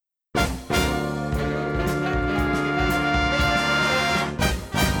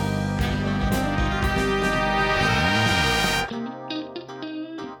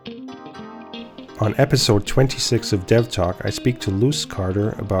On episode 26 of DevTalk, I speak to Luce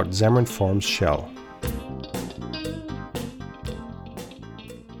Carter about Xamarin.Forms Shell.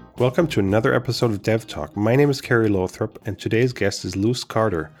 Welcome to another episode of DevTalk. My name is Kerry Lothrop, and today's guest is Luce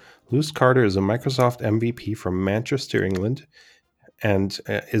Carter. Luce Carter is a Microsoft MVP from Manchester, England, and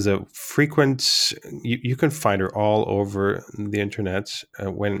is a frequent, you can find her all over the internet.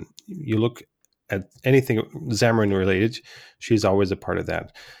 When you look at anything Xamarin related, she's always a part of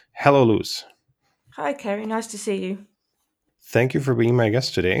that. Hello, Luce. Hi, Kerry. Nice to see you. Thank you for being my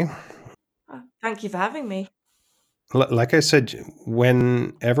guest today. Thank you for having me. Like I said,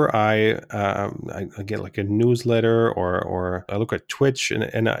 whenever I get like a newsletter or I look at Twitch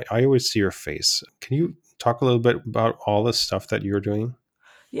and I always see your face. Can you talk a little bit about all the stuff that you're doing?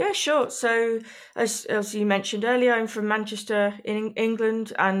 Yeah, sure. So, as you mentioned earlier, I'm from Manchester in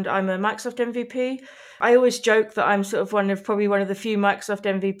England, and I'm a Microsoft MVP. I always joke that I'm sort of probably one of the few Microsoft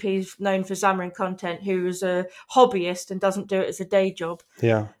MVPs known for Xamarin content who is a hobbyist and doesn't do it as a day job.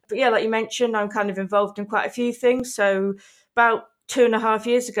 Yeah. But yeah, like you mentioned, I'm kind of involved in quite a few things. So about 2.5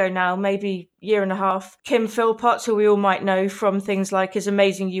 years ago now, maybe year and a half, Kim Philpott, who we all might know from things like his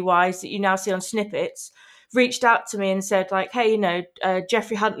amazing UIs that you now see on snippets, reached out to me and said like, hey,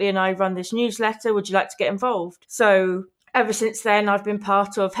 Jeffrey Huntley and I run this newsletter. Would you like to get involved? So ever since then, I've been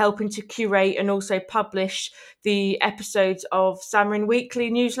part of helping to curate and also publish the episodes of Xamarin Weekly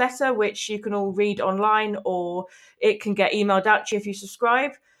newsletter, which you can all read online or it can get emailed out to you if you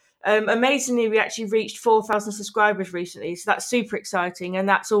subscribe. Amazingly, we actually reached 4,000 subscribers recently, so that's super exciting, and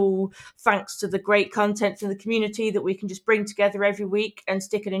that's all thanks to the great content from the community that we can just bring together every week and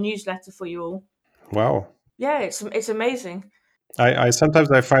stick in a newsletter for you all. Wow. Yeah, it's amazing. I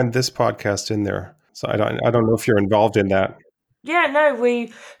sometimes I find this podcast in there, so I don't know if you're involved in that. Yeah, no,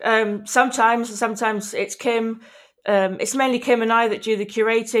 we sometimes it's Kim. It's mainly Kim and I that do the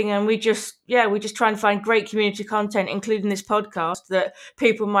curating, and we just try and find great community content, including this podcast that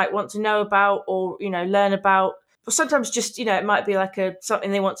people might want to know about or learn about. Or sometimes just it might be like something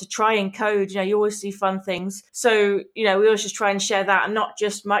they want to try and code. You always see fun things, so we always just try and share that, and not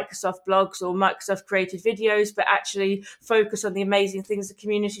just Microsoft blogs or Microsoft created videos, but actually focus on the amazing things the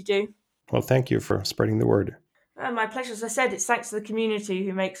community do. Well, thank you for spreading the word. My pleasure. As I said, it's thanks to the community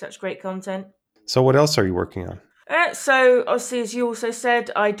who make such great content. So what else are you working on? So obviously, as you also said,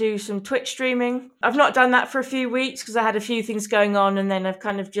 I do some Twitch streaming. I've not done that for a few weeks because I had a few things going on, and then I've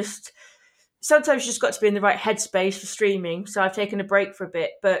kind of sometimes just got to be in the right headspace for streaming. So I've taken a break for a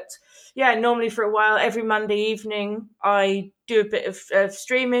bit. But yeah, normally for a while, every Monday evening, I do a bit of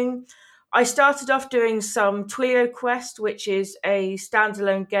streaming. I started off doing some Twilio Quest, which is a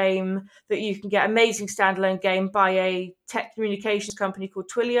standalone game that you can get, amazing standalone game by a tech communications company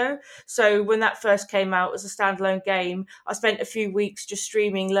called Twilio. So when that first came out as a standalone game, I spent a few weeks just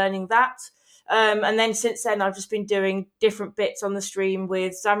streaming, learning that. And then since then, I've just been doing different bits on the stream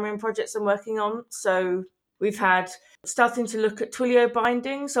with Xamarin projects I'm working on. So we've starting to look at Twilio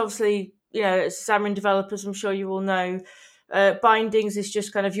bindings. Obviously, as Xamarin developers, I'm sure you all know, bindings is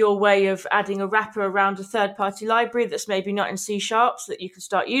just kind of your way of adding a wrapper around a third-party library that's maybe not in C# so that you can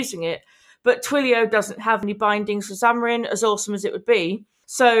start using it. But Twilio doesn't have any bindings for Xamarin, as awesome as it would be.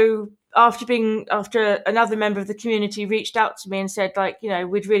 So after another member of the community reached out to me and said,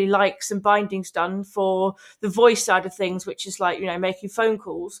 we'd really like some bindings done for the voice side of things, which is making phone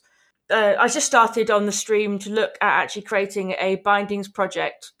calls. I just started on the stream to look at actually creating a bindings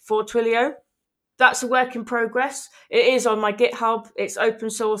project for Twilio. That's a work in progress. It is on my GitHub. It's open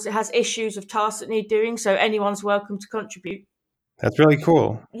source. It has issues of tasks that need doing, so anyone's welcome to contribute. That's really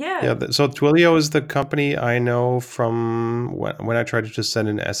cool. Yeah. So Twilio is the company I know from when I tried to just send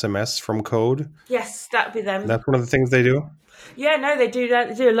an SMS from code. Yes, that'd be them. That's one of the things they do? Yeah, no, they do that.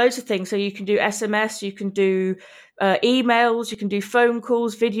 They do loads of things. So you can do SMS, you can do emails, you can do phone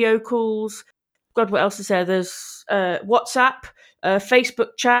calls, video calls. God, what else is there? There's WhatsApp, Facebook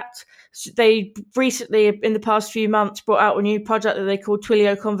chat. They recently, in the past few months, brought out a new project that they call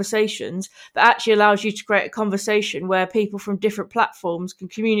Twilio Conversations that actually allows you to create a conversation where people from different platforms can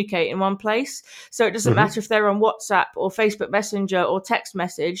communicate in one place. So it doesn't matter if they're on WhatsApp or Facebook Messenger or text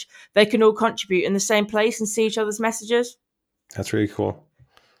message, they can all contribute in the same place and see each other's messages. That's really cool.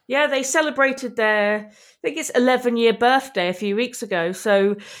 Yeah, they celebrated their, I think it's 11-year birthday a few weeks ago.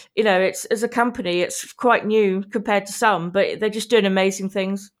 So, it's as a company, it's quite new compared to some, but they're just doing amazing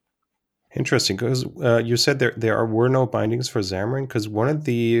things. Interesting, because you said there were no bindings for Xamarin, because one of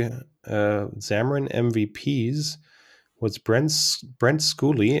the Xamarin MVPs was Brent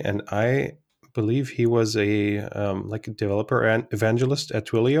Schooley, and I believe he was a developer and evangelist at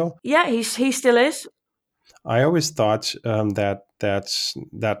Twilio. Yeah, he still is. I always thought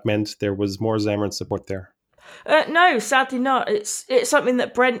that meant there was more Xamarin support there. No, sadly not. It's something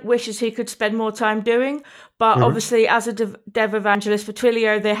that Brent wishes he could spend more time doing. But Hmm. obviously, as a dev evangelist for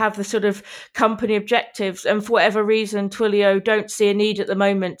Twilio, they have the sort of company objectives, and for whatever reason, Twilio don't see a need at the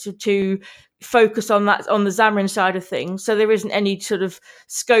moment to focus on that on the Xamarin side of things. So there isn't any sort of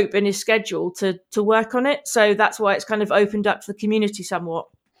scope in his schedule to work on it. So that's why it's kind of opened up to the community somewhat.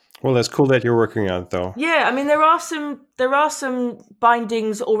 Well, that's cool that you're working on it, though. Yeah, I mean there are some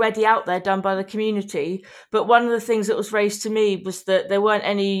bindings already out there done by the community, but one of the things that was raised to me was that there weren't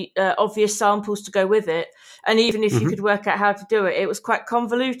any obvious samples to go with it, and even if you Hmm. could work out how to do it, it was quite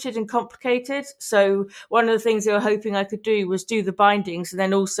convoluted and complicated. So one of the things they were hoping I could do was do the bindings and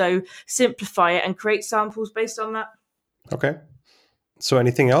then also simplify it and create samples based on that. Okay. So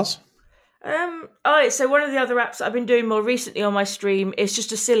anything else? All right, so one of the other apps that I've been doing more recently on my stream is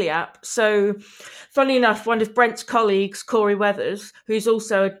just a silly app. So, funny enough, one of Brent's colleagues, Corey Weathers, who's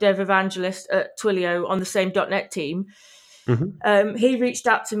also a dev evangelist at Twilio on the same .NET team, Hmm. he reached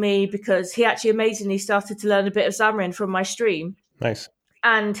out to me because he actually amazingly started to learn a bit of Xamarin from my stream. Nice.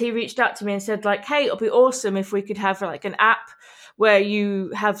 And he reached out to me and said, like, hey, it'll be awesome if we could have like an app where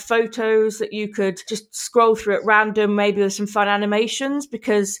you have photos that you could just scroll through at random, maybe with some fun animations,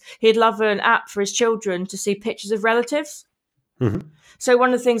 because he'd love an app for his children to see pictures of relatives. Hmm. So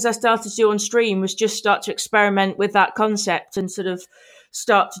one of the things I started to do on stream was just start to experiment with that concept and sort of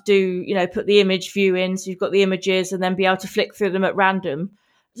start to do, put the image view in. So you've got the images and then be able to flick through them at random.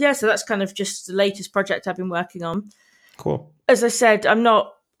 Yeah, so that's kind of just the latest project I've been working on. Cool. As I said,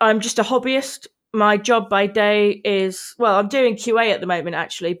 I'm just a hobbyist. My job by day is, well, I'm doing QA at the moment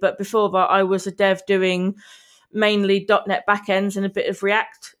actually, but before that I was a dev doing mainly .NET backends and a bit of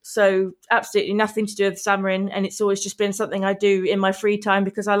React. So absolutely nothing to do with Xamarin, and it's always just been something I do in my free time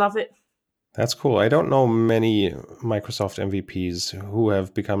because I love it. That's cool. I don't know many Microsoft MVPs who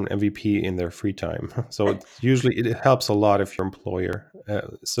have become an MVP in their free time. So it helps a lot if your employer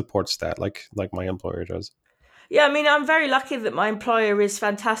supports that, like my employer does. Yeah, I mean, I'm very lucky that my employer is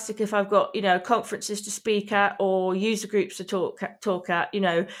fantastic if I've got, conferences to speak at or user groups to talk at,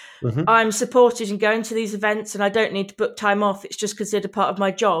 Hmm. I'm supported in going to these events and I don't need to book time off. It's just considered part of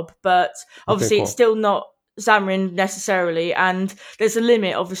my job. But Okay, obviously, it's cool. still not Xamarin necessarily. And there's a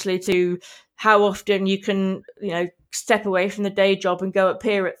limit, obviously, to how often you can, step away from the day job and go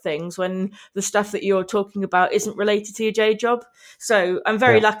appear at things when the stuff that you're talking about isn't related to your day job. So I'm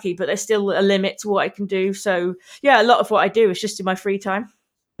very Yeah. lucky, but there's still a limit to what I can do. So yeah, a lot of what I do is just in my free time.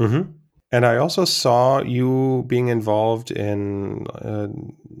 Hmm. And I also saw you being involved in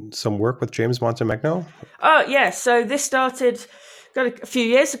some work with James Montemagno. Oh, yeah. So this started got a few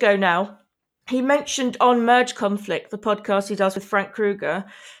years ago now. He mentioned on Merge Conflict, the podcast he does with Frank Kruger,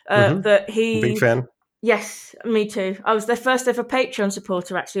 Hmm. that Big he, fan. yes, me too. I was their first ever Patreon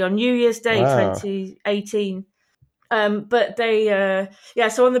supporter actually on New Year's Day Ah. 2018. But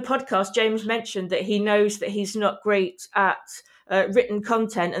so on the podcast, James mentioned that he knows that he's not great at written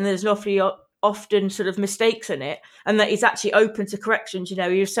content and there's an awfully often sort of mistakes in it, and that he's actually open to corrections.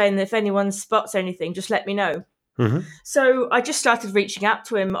 He was saying that if anyone spots anything, just let me know. Hmm. So I just started reaching out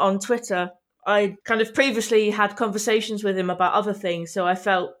to him on Twitter. I kind of previously had conversations with him about other things, so I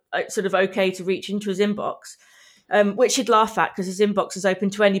felt sort of okay to reach into his inbox, which he'd laugh at because his inbox is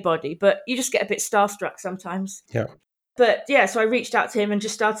open to anybody, but you just get a bit starstruck sometimes. Yeah. But yeah, so I reached out to him and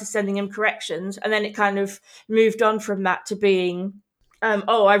just started sending him corrections, and then it kind of moved on from that to being,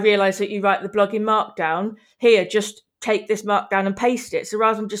 I realised that you write the blog in Markdown. Here, just take this Markdown and paste it. So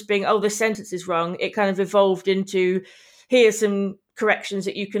rather than just being, this sentence is wrong, it kind of evolved into, here's some corrections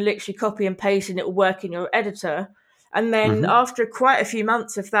that you can literally copy and paste and it will work in your editor. And then Hmm. after quite a few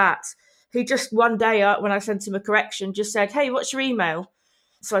months of that, he just one day, when I sent him a correction, just said, hey, what's your email?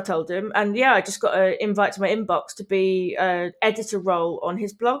 So I told him, and yeah, I just got an invite to my inbox to be an editor role on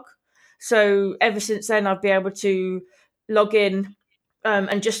his blog. So ever since then, I've been able to log in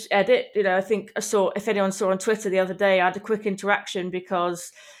and just edit. I think if anyone saw on Twitter the other day, I had a quick interaction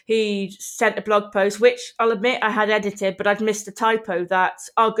because he sent a blog post, which I'll admit I had edited, but I'd missed a typo that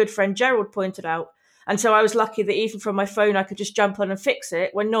our good friend Gerald pointed out. And so I was lucky that even from my phone, I could just jump on and fix it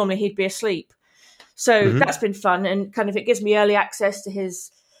when normally he'd be asleep. So Hmm. that's been fun, and kind of it gives me early access to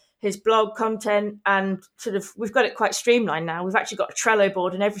his blog content, and sort of we've got it quite streamlined now. We've actually got a Trello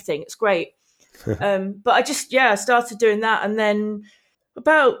board and everything. It's great. But I started doing that, and then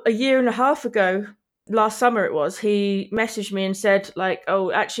about a year and a half ago, last summer it was, he messaged me and said like,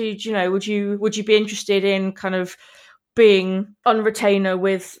 oh, actually, would you be interested in kind of being on retainer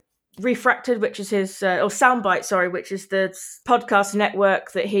with Refracted, which is his or Soundbite, sorry, which is the podcast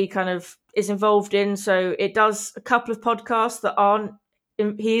network that he kind of is involved in. So it does a couple of podcasts that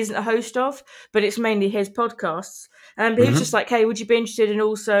he isn't a host of, but it's mainly his podcasts. And he was just like, hey, would you be interested in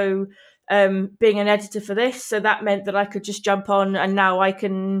also being an editor for this? So that meant that I could just jump on, and now I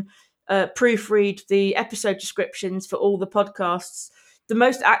can proofread the episode descriptions for all the podcasts. The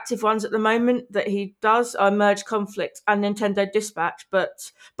most active ones at the moment that he does are Merge Conflict and Nintendo Dispatch,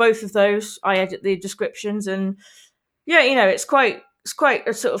 but both of those I edit the descriptions. And yeah, it's quite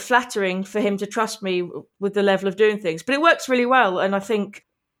a sort of flattering for him to trust me with the level of doing things. But it works really well, and I think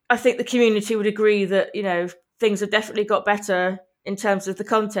the community would agree that things have definitely got better in terms of the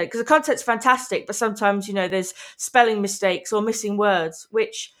content, because the content's fantastic, but sometimes there's spelling mistakes or missing words,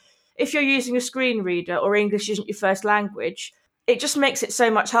 which if you're using a screen reader or English isn't your first language, it just makes it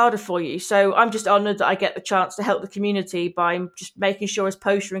so much harder for you. So I'm just honoured that I get the chance to help the community by just making sure it's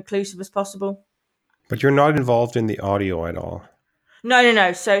kosher inclusive as possible. But you're not involved in the audio at all?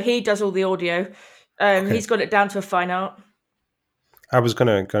 No. So he does all the audio. Okay. He's got it down to a fine art. I was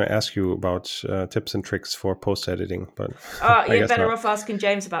gonna ask you about tips and tricks for post editing, but you're better off asking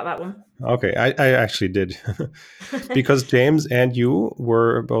James about that one. Okay, I actually did, because James and you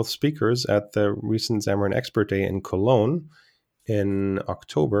were both speakers at the recent Xamarin Expert Day in Cologne in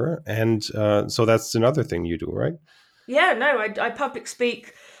October, and so that's another thing you do, right? Yeah, no, I public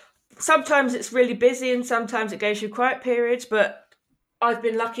speak. Sometimes it's really busy, and sometimes it goes through quiet periods. But I've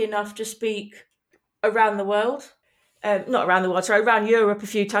been lucky enough to speak around the world. Not around the world, sorry, around Europe a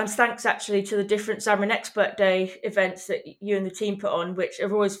few times, thanks actually to the different Xamarin Expert Day events that you and the team put on, which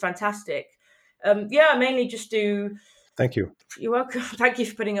are always fantastic. I mainly just do... Thank you. You're welcome. Thank you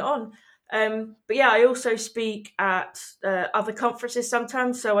for putting it on. But yeah, I also speak at other conferences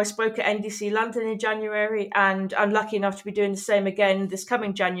sometimes. So I spoke at NDC London in January, and I'm lucky enough to be doing the same again this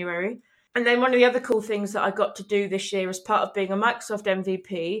coming January. And then one of the other cool things that I got to do this year as part of being a Microsoft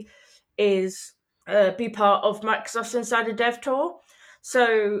MVP is... be part of Microsoft's Insider Dev Tour.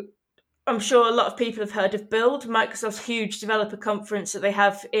 So I'm sure a lot of people have heard of Build, Microsoft's huge developer conference that they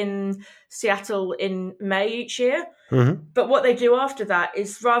have in Seattle in May each year. Mm-hmm. But what they do after that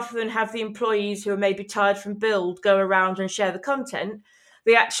is, rather than have the employees who are maybe tired from Build go around and share the content,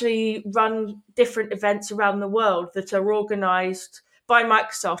 they actually run different events around the world that are organized by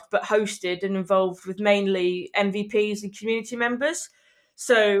Microsoft but hosted and involved with mainly MVPs and community members.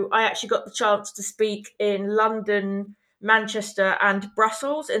 So I actually got the chance to speak in London, Manchester, and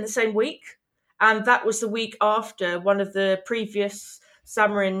Brussels in the same week. And that was the week after one of the previous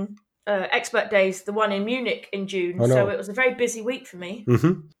Xamarin Expert Days, the one in Munich in June. Oh, no. So it was a very busy week for me.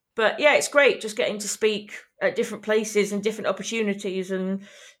 Mm-hmm. But yeah, it's great just getting to speak at different places and different opportunities. And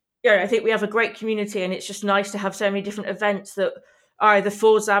I think we have a great community, and it's just nice to have so many different events that are either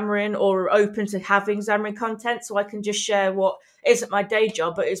for Xamarin or are open to having Xamarin content, so I can just share what isn't my day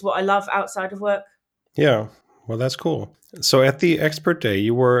job, but is what I love outside of work. Yeah, well, that's cool. So at the Expert Day,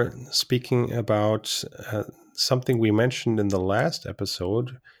 you were speaking about something we mentioned in the last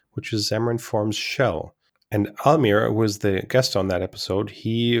episode, which is Xamarin.Forms Shell. And Almir was the guest on that episode.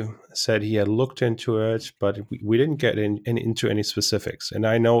 He said he had looked into it, but we didn't get into any specifics. And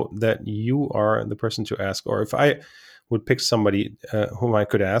I know that you are the person to ask, or if I would pick somebody whom I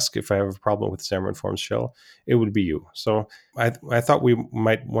could ask if I have a problem with Xamarin.Forms Shell, it would be you. So I thought we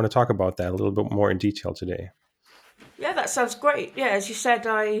might want to talk about that a little bit more in detail today. Yeah, that sounds great. Yeah, as you said,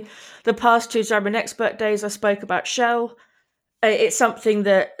 the past two Xamarin Expert Days I spoke about Shell. It's something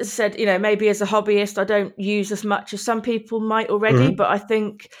that, as I said, maybe as a hobbyist I don't use as much as some people might already, but I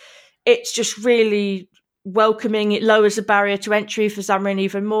think it's just really welcoming. It lowers the barrier to entry for Xamarin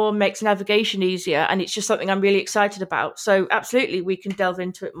even more, makes navigation easier, and it's just something I'm really excited about. So absolutely, we can delve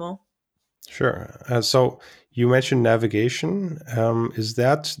into it more. Sure. So you mentioned navigation. Is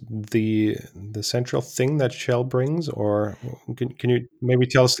that the central thing that Shell brings, or can you maybe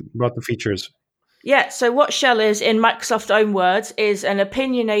tell us about the features? Yeah, so what Shell is, in Microsoft's own words, is an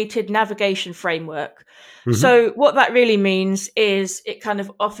opinionated navigation framework. Mm-hmm. So what that really means is it kind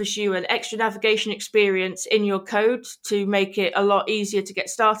of offers you an extra navigation experience in your code to make it a lot easier to get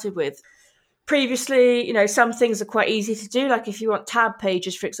started with. Previously, some things are quite easy to do, like if you want tab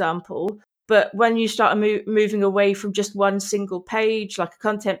pages, for example. But when you start moving away from just one single page, like a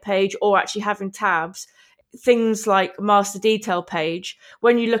content page, or actually having tabs, things like master detail page,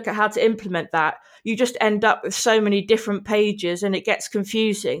 when you look at how to implement that, you just end up with so many different pages and it gets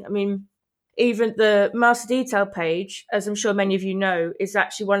confusing. I mean, even the master detail page, as I'm sure many of you know, is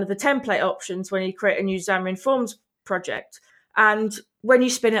actually one of the template options when you create a new Xamarin.Forms project. And when you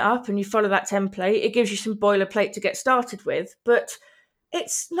spin it up and you follow that template, it gives you some boilerplate to get started with. But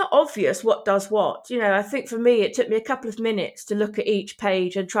it's not obvious what does what. I think for me, it took me a couple of minutes to look at each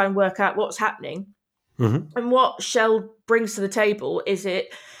page and try and work out what's happening. Mm-hmm. And what Shell brings to the table is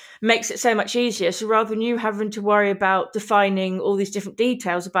it makes it so much easier. So rather than you having to worry about defining all these different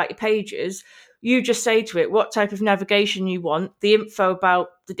details about your pages, you just say to it what type of navigation you want, the info about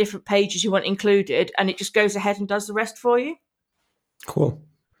the different pages you want included, and it just goes ahead and does the rest for you. Cool.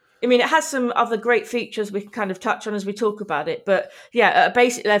 I mean, it has some other great features we can kind of touch on as we talk about it. But yeah, at a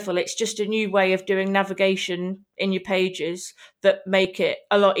basic level, it's just a new way of doing navigation in your pages that make it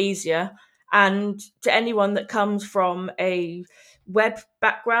a lot easier. And to anyone that comes from a web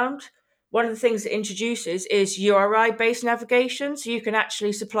background, one of the things it introduces is URI based navigation. So you can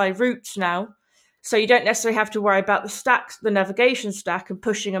actually supply routes now. So you don't necessarily have to worry about the navigation stack and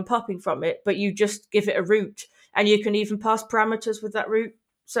pushing and popping from it, but you just give it a route, and you can even pass parameters with that route.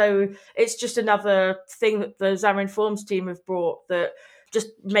 So it's just another thing that the Xamarin.Forms team have brought that just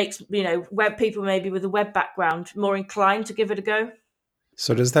makes, web people maybe with a web background more inclined to give it a go.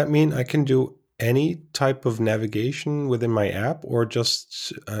 So does that mean I can do any type of navigation within my app, or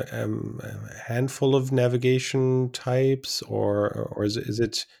just a handful of navigation types, or is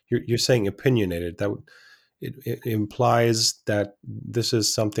it you're saying opinionated? It implies that this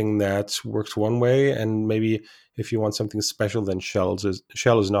is something that works one way, and maybe if you want something special, then Shell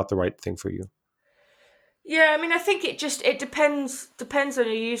is not the right thing for you. Yeah, I mean, I think it depends on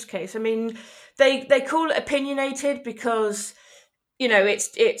your use case. I mean, they call it opinionated because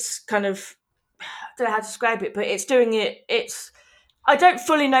it's kind of, I don't know how to describe it, but it's doing it. I don't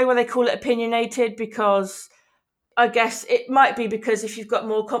fully know why they call it opinionated, because I guess it might be because if you've got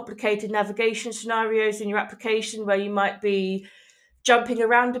more complicated navigation scenarios in your application where you might be jumping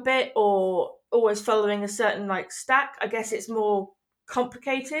around a bit or always following a certain stack, I guess it's more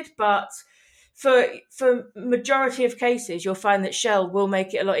complicated. But for majority of cases, you'll find that Shell will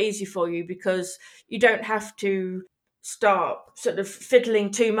make it a lot easier for you, because you don't have to start sort of fiddling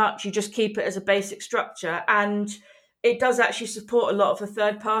too much. You just keep it as a basic structure, and it does actually support a lot of the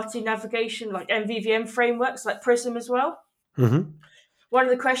third-party navigation, like MVVM frameworks, like Prism as well. Mm-hmm. One of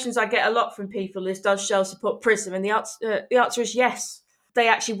the questions I get a lot from people is, does Shell support Prism? And the answer is yes. They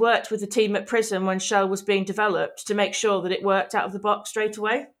actually worked with the team at Prism when Shell was being developed to make sure that it worked out of the box straight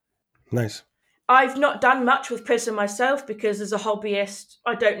away. Nice. I've not done much with Prism myself, because as a hobbyist,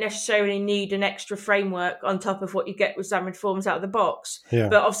 I don't necessarily need an extra framework on top of what you get with Xamarin.Forms out of the box. Yeah.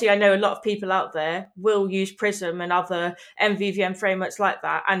 But obviously, I know a lot of people out there will use Prism and other MVVM frameworks like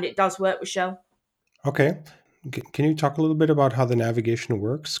that, and it does work with Shell. Okay. Can you talk a little bit about how the navigation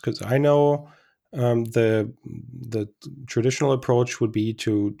works? Because I know the traditional approach would be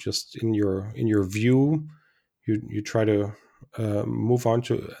to just in your view, you try to move on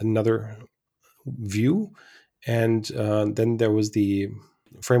to another view, and then there was the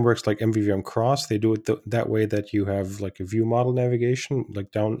frameworks like MVVM Cross. They do it that way, that you have like a view model navigation,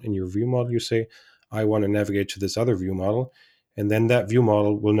 like down in your view model, you say, I want to navigate to this other view model, and then that view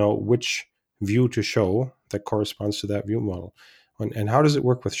model will know which view to show that corresponds to that view model. And how does it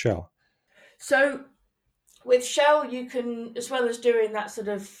work with Shell? So with Shell, you can, as well as doing that sort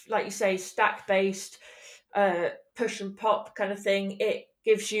of, like you say, stack based push and pop kind of thing, it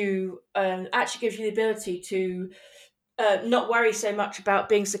gives you actually gives you the ability to not worry so much about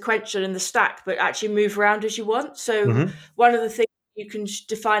being sequential in the stack, but actually move around as you want. So Mm-hmm. one of the things you can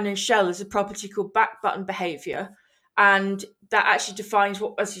define in Shell is a property called back button behavior, and that actually defines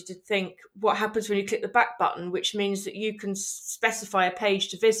what, as you did think, what happens when you click the back button, which means that you can specify a page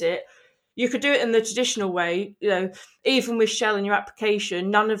to visit. You could do it in the traditional way, even with Shell in your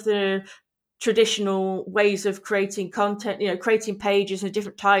application. None of the traditional ways of creating content, creating pages and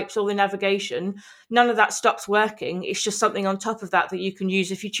different types, all the navigation, none of that stops working. It's just something on top of that that you can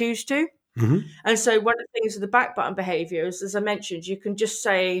use if you choose to. Mm-hmm. And so one of the things with the back button behavior is, as I mentioned, you can just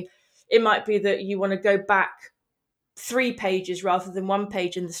say, it might be that you want to go back 3 pages rather than 1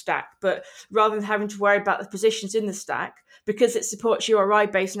 page in the stack. But rather than having to worry about the positions in the stack, because it supports URI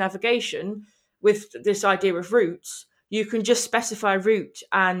based navigation with this idea of routes, you can just specify a route.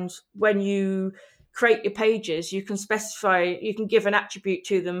 And when you create your pages, you can give an attribute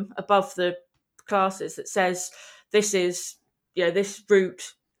to them above the classes that says, this is, this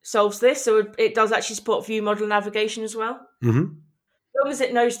route solves this. So it does actually support view model navigation as well. Mm-hmm. As long as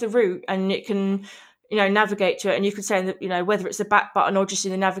it knows the route and it can, navigate to it, and you can say that, whether it's the back button or just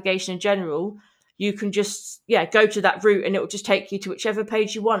in the navigation in general, you can just, go to that route and it will just take you to whichever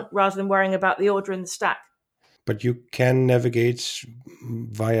page you want, rather than worrying about the order in the stack. But you can navigate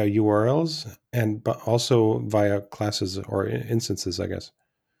via URLs, and but also via classes or instances, I guess.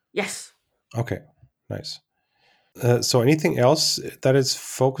 Yes. Okay, nice. So anything else that it's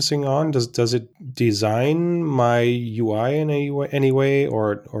focusing on? Does it design my UI in any way,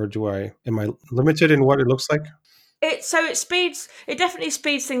 or am I limited in what it looks like? It definitely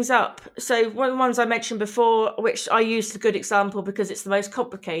speeds things up. So one of the ones I mentioned before, which I used a good example because it's the most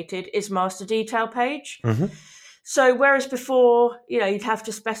complicated, is master detail page. Mm-hmm. So whereas before, you'd have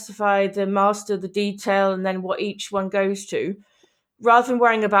to specify the master, the detail, and then what each one goes to, rather than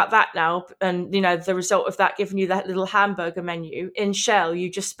worrying about that now, and the result of that giving you that little hamburger menu in Shell,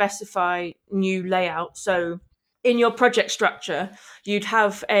 you just specify new layout. So in your project structure, you'd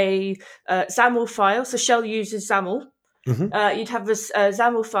have a XAML file. So Shell uses XAML. Mm-hmm. You'd have this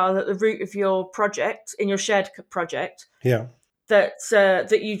XAML file at the root of your project, in your shared project, Yeah.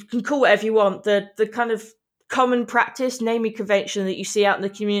 that you can call whatever you want. The kind of common practice naming convention that you see out in the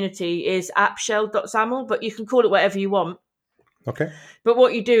community is appshell.xaml, but you can call it whatever you want. Okay. But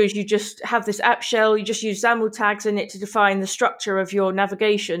what you do is you just have this app shell, you just use XAML tags in it to define the structure of your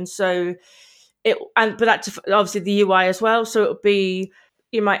navigation. So but that's obviously the UI as well. So it would be,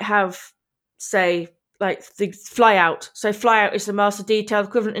 you might have, say, like the flyout. So flyout is the master detail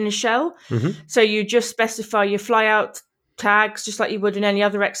equivalent in a shell. Mm-hmm. So you just specify your flyout tags just like you would in any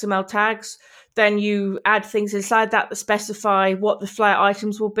other XML tags. Then you add things inside that specify what the flyout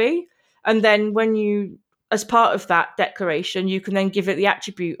items will be. And then as part of that declaration, you can then give it the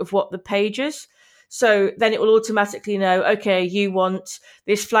attribute of what the page is. So then it will automatically know, okay, you want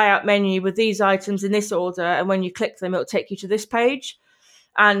this flyout menu with these items in this order. And when you click them, it'll take you to this page.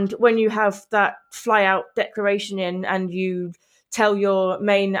 And when you have that flyout declaration in and you tell your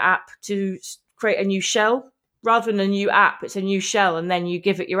main app to create a new shell, rather than a new app, it's a new shell. And then you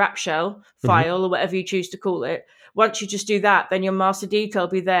give it your app shell file or whatever you choose to call it. Once you just do that, then your master detail will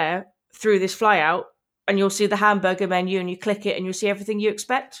be there through this flyout. And you'll see the hamburger menu and you click it and you'll see everything you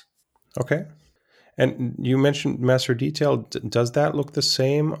expect. Okay. And you mentioned master detail. Does that look the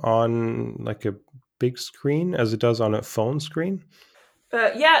same on like a big screen as it does on a phone screen?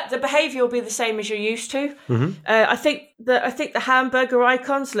 Yeah, the behavior will be the same as you're used to. Mm-hmm. I think the hamburger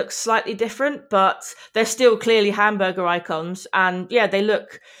icons look slightly different, but they're still clearly hamburger icons. And yeah, they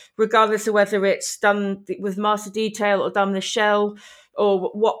look, regardless of whether it's done with master detail or done with shell, or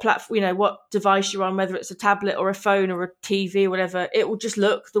what platform, what device you're on, whether it's a tablet or a phone or a TV or whatever, it will just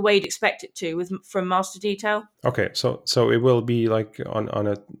look the way you'd expect it to from master detail. Okay, so it will be like on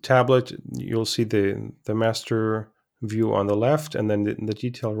a tablet, you'll see the master view on the left and then the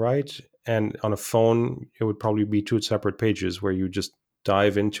detail right. And on a phone, it would probably be two separate pages where you just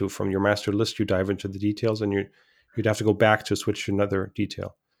dive into, from your master list, you dive into the details, and you'd have to go back to switch to another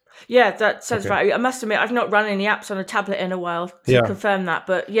detail. Yeah, that sounds Okay. right. I must admit, I've not run any apps on a tablet in a while to Yeah. confirm that.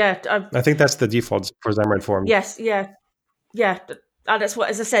 But yeah, I think that's the default for Xamarin.Forms. yes, yeah. That's what,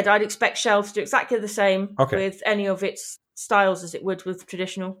 as I said, I'd expect Shell to do exactly the same with any of its styles as it would with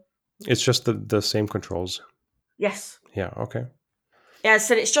traditional. It's just the same controls. Yes. Yeah, okay. Yeah,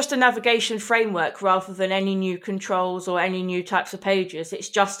 so it's just a navigation framework rather than any new controls or any new types of pages. It's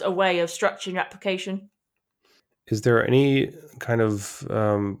just a way of structuring your application. Is there any kind of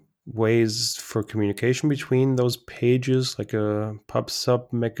ways for communication between those pages, like a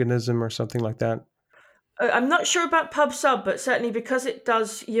pub-sub mechanism or something like that? I'm not sure about pub/sub, but certainly because it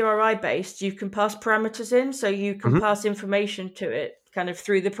does URI based, you can pass parameters in, so you can pass information to it kind of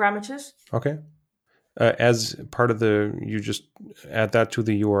through the parameters. Okay. As part of you just add that to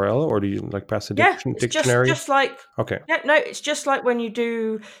the URL, or do you like pass a dictionary? Just like Okay. Yeah, no, it's just like when you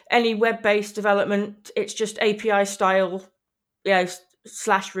do any web-based development. It's just API style,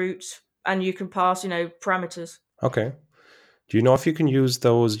 /roots, and you can pass, parameters. Okay. Do you know if you can use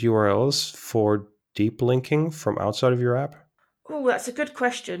those URLs for deep linking from outside of your app? Oh, that's a good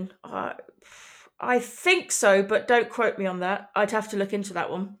question. I think so, but don't quote me on that. I'd have to look into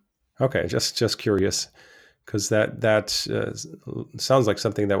that one. Okay, just curious, because that sounds like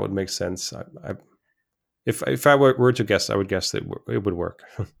something that would make sense. If I were to guess, I would guess that it would work.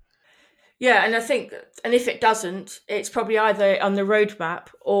 Yeah, and I think, and if it doesn't, it's probably either on the roadmap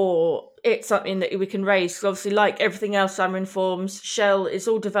or it's something that we can raise. Because obviously, like everything else, Xamarin.Forms Shell is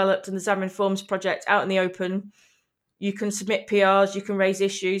all developed in the Xamarin.Forms project out in the open. You can submit PRs, you can raise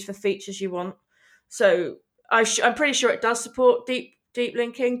issues for features you want. So I'm pretty sure it does support deep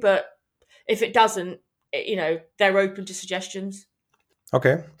linking, but if it doesn't, they're open to suggestions.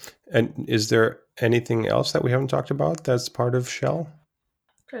 Okay. And is there anything else that we haven't talked about that's part of Shell?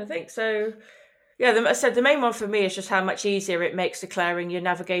 I think so. Yeah, I said the main one for me is just how much easier it makes declaring your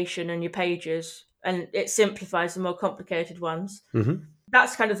navigation and your pages, and it simplifies the more complicated ones. Mm-hmm.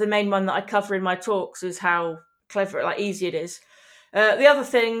 That's kind of the main one that I cover in my talks, is how clever, easy it is. The other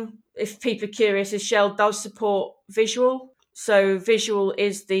thing, if people are curious, is Shell does support visual. So visual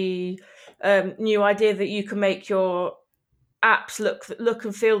is the new idea that you can make your apps look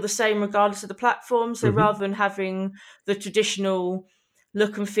and feel the same regardless of the platform. So rather than having the traditional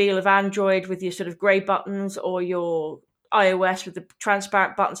look and feel of Android with your sort of grey buttons, or your iOS with the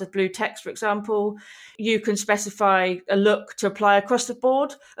transparent buttons with blue text, for example, you can specify a look to apply across the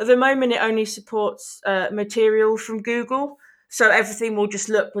board. At the moment, it only supports material from Google. So everything will just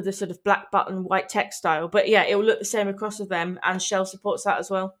look with a sort of black button, white text style. But yeah, it will look the same across of them, and Shell supports that as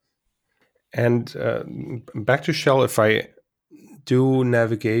well. And back to Shell, if I do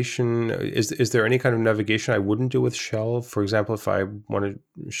navigation, is there any kind of navigation I wouldn't do with Shell? For example, if I want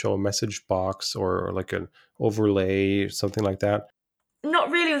to show a message box or like an overlay, something like that? Not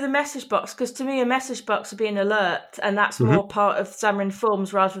really with a message box, because to me a message box would be an alert, and that's more part of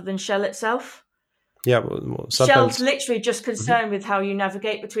Xamarin.Forms rather than Shell itself. Yeah, well, Shell's sometimes. literally just concerned with how you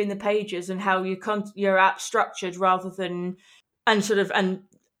navigate between the pages and how your app's structured, rather than and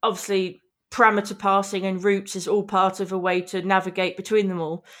obviously parameter passing and routes is all part of a way to navigate between them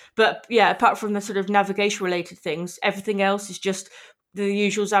all. But yeah, apart from the sort of navigation related things, everything else is just the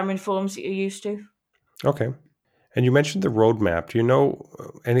usual Xamarin.Forms that you're used to. Okay. And you mentioned the roadmap. Do you know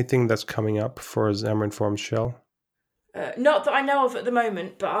anything that's coming up for Xamarin.Forms Shell? Not that I know of at the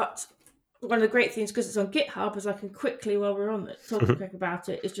moment, but one of the great things, because it's on GitHub, is I can quickly, while we're on it, talking quick about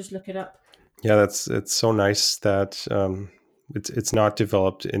it, is just look it up. Yeah, it's so nice that it's not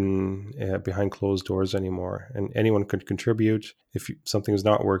developed in behind closed doors anymore, and anyone could contribute. If something is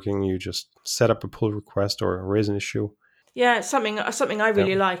not working, you just set up a pull request or raise an issue. Yeah, it's something I Yeah.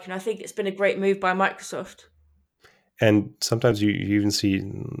 really like, and I think it's been a great move by Microsoft. And sometimes you even see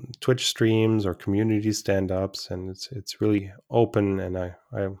Twitch streams or community stand-ups, and it's really open, and I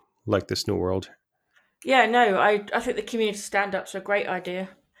like this new world. Yeah, no, I think the community stand-ups are a great idea.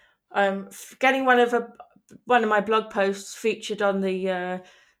 Getting one of my blog posts featured on the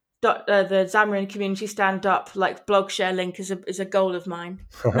Xamarin community stand-up like blog share link is a goal of mine.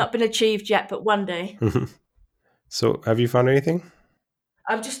 Not been achieved yet, but one day. So, have you found anything?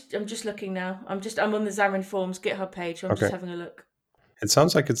 I'm just looking now. I'm on the Xamarin.Forms GitHub page. So I'm just Okay. having a look. It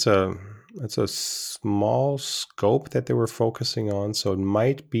sounds like it's a small scope that they were focusing on, so it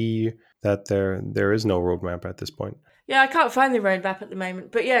might be that there is no roadmap at this point. Yeah, I can't find the roadmap at the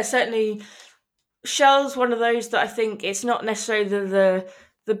moment, but yeah, certainly Shell's one of those that I think it's not necessarily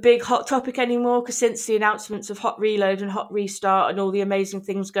the big hot topic anymore, because since the announcements of Hot Reload and Hot Restart and all the amazing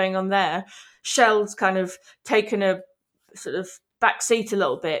things going on there, Shell's kind of taken a sort of backseat a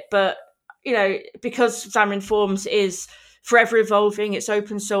little bit. But because Xamarin.Forms is forever evolving, it's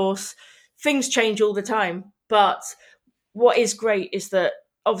open source, things change all the time. But what is great is that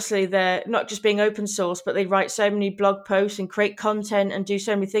obviously they're not just being open source, but they write so many blog posts and create content and do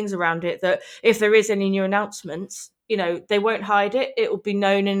so many things around it that if there is any new announcements, they won't hide it. It will be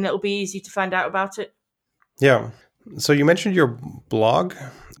known and it'll be easy to find out about it. Yeah. So you mentioned your blog.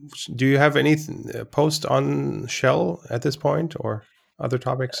 Do you have any post on Shell at this point or other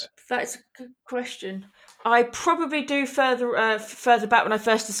topics? That's a good question. I probably do further back when I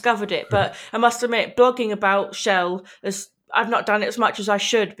first discovered it, but I must admit, blogging about Shell I've not done it as much as I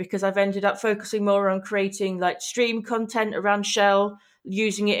should, because I've ended up focusing more on creating like stream content around Shell,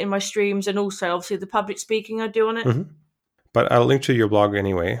 using it in my streams, and also obviously the public speaking I do on it. But I'll link to your blog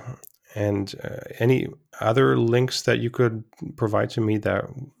anyway. And any other links that you could provide to me that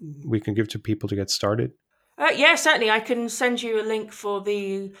we can give to people to get started? Yeah, certainly. I can send you a link for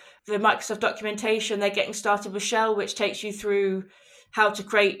the Microsoft documentation. They're getting started with Shell, which takes you through how to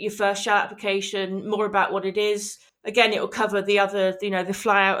create your first Shell application, more about what it is. Again, it will cover the other, the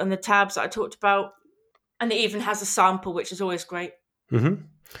flyout and the tabs that I talked about. And it even has a sample, which is always great.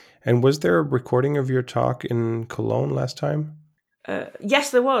 And was there a recording of your talk in Cologne last time?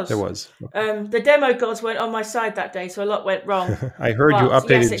 Yes, there was. There was. The demo gods weren't on my side that day, so a lot went wrong. I heard you updated.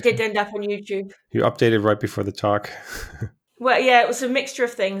 Yes, it did end up on YouTube. You updated right before the talk. Well, yeah, it was a mixture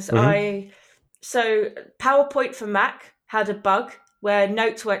of things. So PowerPoint for Mac had a bug where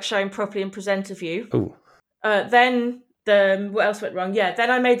notes weren't showing properly in presenter view. Oh. Then what else went wrong? Yeah,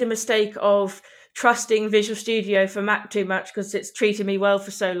 then I made the mistake of trusting Visual Studio for Mac too much, because it's treated me well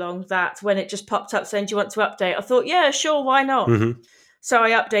for so long that when it just popped up saying, "Do you want to update?" I thought, yeah, sure, why not? So I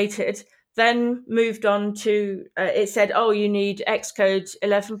updated, then moved on to, it said, oh, you need Xcode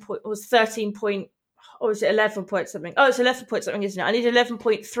 13 point, or was it 11 point something? Oh, it's 11 point something, isn't it? I need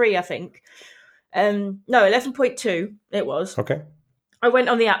 11.3, I think. No, 11.2 it was. Okay. I went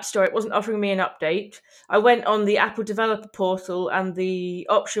on the App Store. It wasn't offering me an update. I went on the Apple Developer Portal and the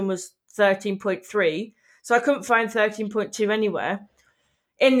option was 13.3. So I couldn't find 13.2 anywhere.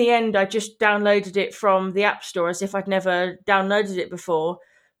 In the end, I just downloaded it from the App Store as if I'd never downloaded it before.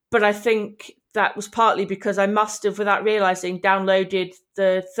 But I think that was partly because I must have, without realizing, downloaded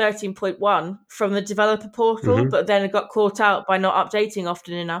the 13.1 from the developer portal, but then I got caught out by not updating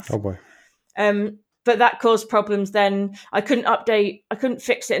often enough. Oh boy. But that caused problems then. I couldn't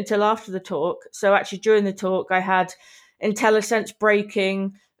fix it until after the talk. So actually during the talk, I had IntelliSense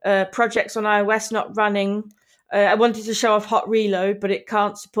breaking, projects on iOS not running. I wanted to show off hot reload, but it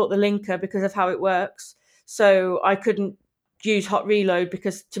can't support the linker because of how it works. So I couldn't use hot reload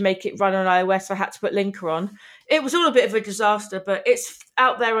because to make it run on iOS, I had to put linker on. It was all a bit of a disaster, but it's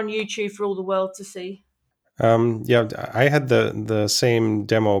out there on YouTube for all the world to see. Yeah, I had the same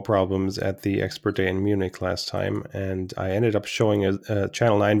demo problems at the Expert Day in Munich last time, and I ended up showing a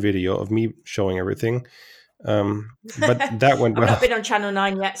Channel 9 video of me showing everything. But that went well. I've not been on Channel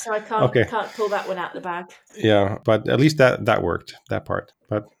 9 yet, so I can't pull that one out the bag. Yeah, but at least that worked, that part.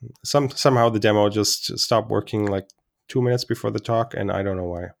 But somehow the demo just stopped working like 2 minutes before the talk, and I don't know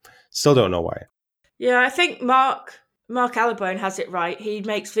why. Still don't know why. Yeah, I think Mark Allibone has it right. He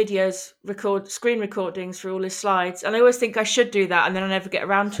makes videos, screen recordings for all his slides, and I always think I should do that, and then I never get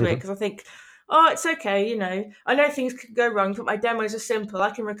around to it because I think, oh, it's okay, I know things could go wrong, but my demos are simple.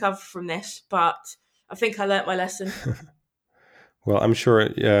 I can recover from this, but I think I learnt my lesson. Well, I'm sure,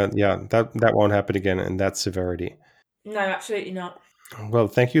 that won't happen again in that severity. No, absolutely not. Well,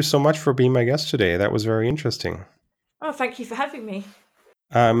 thank you so much for being my guest today. That was very interesting. Oh, thank you for having me.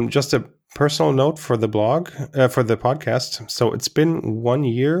 Just a personal note for the blog, for the podcast. So it's been 1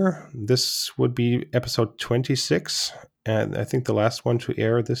 year. This would be episode 26, and I think the last one to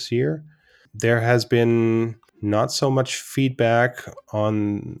air this year. There has been not so much feedback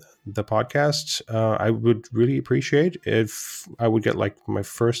on the podcast. I would really appreciate if I would get like my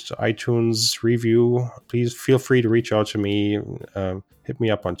first iTunes review. Please feel free to reach out to me. Hit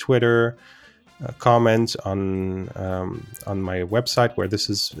me up on Twitter. Comment on my website where this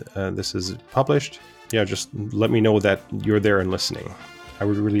is published. Yeah, just let me know that you're there and listening. I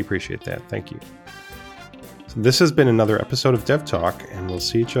would really appreciate that. Thank you. So this has been another episode of DevTalk, and we'll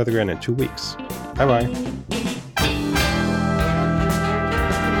see each other again in 2 weeks. Bye-bye.